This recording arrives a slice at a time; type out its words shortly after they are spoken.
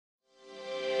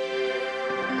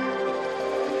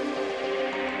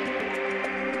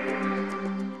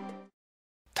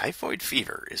Typhoid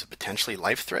fever is a potentially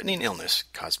life-threatening illness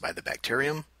caused by the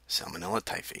bacterium Salmonella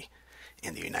typhi.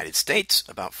 In the United States,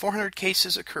 about 400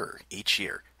 cases occur each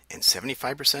year, and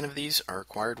 75% of these are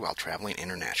acquired while traveling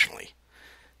internationally.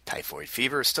 Typhoid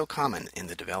fever is still common in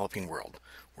the developing world,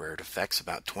 where it affects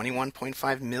about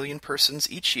 21.5 million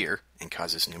persons each year and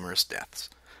causes numerous deaths.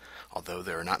 Although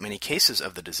there are not many cases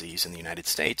of the disease in the United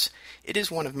States, it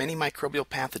is one of many microbial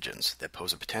pathogens that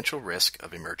pose a potential risk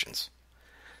of emergence.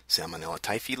 Salmonella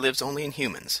typhi lives only in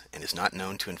humans and is not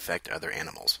known to infect other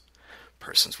animals.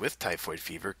 Persons with typhoid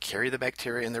fever carry the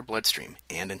bacteria in their bloodstream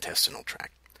and intestinal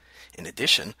tract. In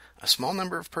addition, a small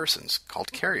number of persons,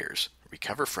 called carriers,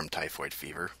 recover from typhoid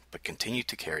fever but continue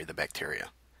to carry the bacteria.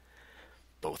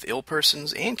 Both ill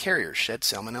persons and carriers shed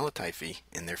Salmonella typhi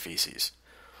in their feces.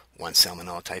 Once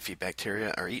Salmonella typhi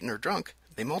bacteria are eaten or drunk,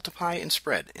 they multiply and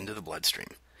spread into the bloodstream.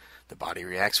 The body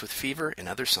reacts with fever and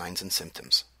other signs and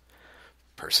symptoms.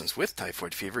 Persons with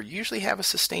typhoid fever usually have a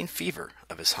sustained fever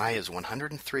of as high as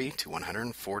 103 to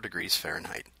 104 degrees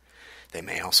Fahrenheit. They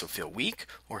may also feel weak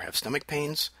or have stomach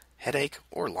pains, headache,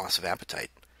 or loss of appetite.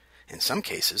 In some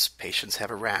cases, patients have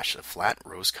a rash of flat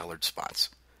rose-colored spots.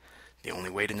 The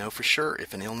only way to know for sure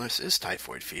if an illness is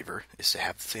typhoid fever is to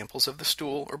have samples of the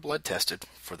stool or blood tested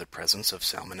for the presence of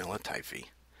Salmonella typhi.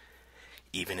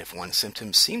 Even if one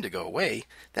symptom seems to go away,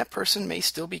 that person may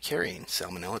still be carrying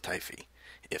Salmonella typhi.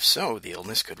 If so, the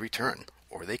illness could return,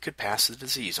 or they could pass the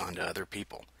disease on to other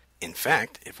people. In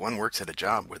fact, if one works at a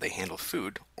job where they handle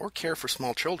food or care for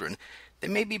small children, they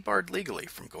may be barred legally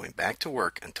from going back to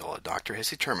work until a doctor has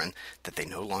determined that they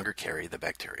no longer carry the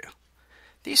bacteria.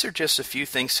 These are just a few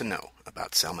things to know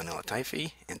about Salmonella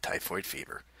typhi and typhoid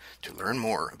fever. To learn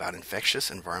more about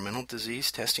infectious environmental disease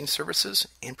testing services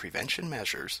and prevention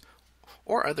measures,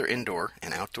 or other indoor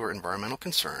and outdoor environmental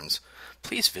concerns,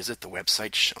 please visit the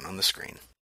website shown on the screen.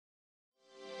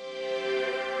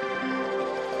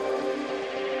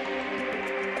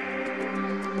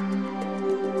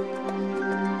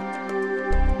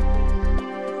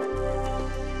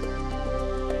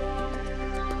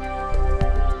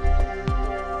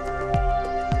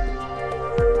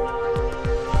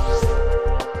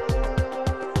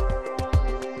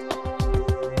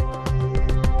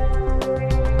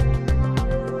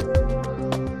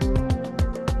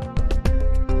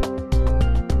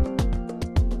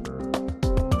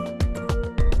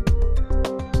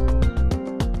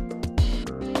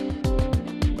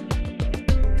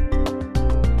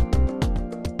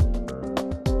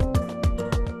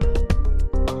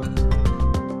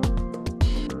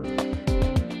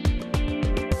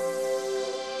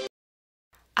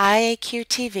 IAQ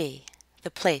TV, the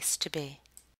place to be.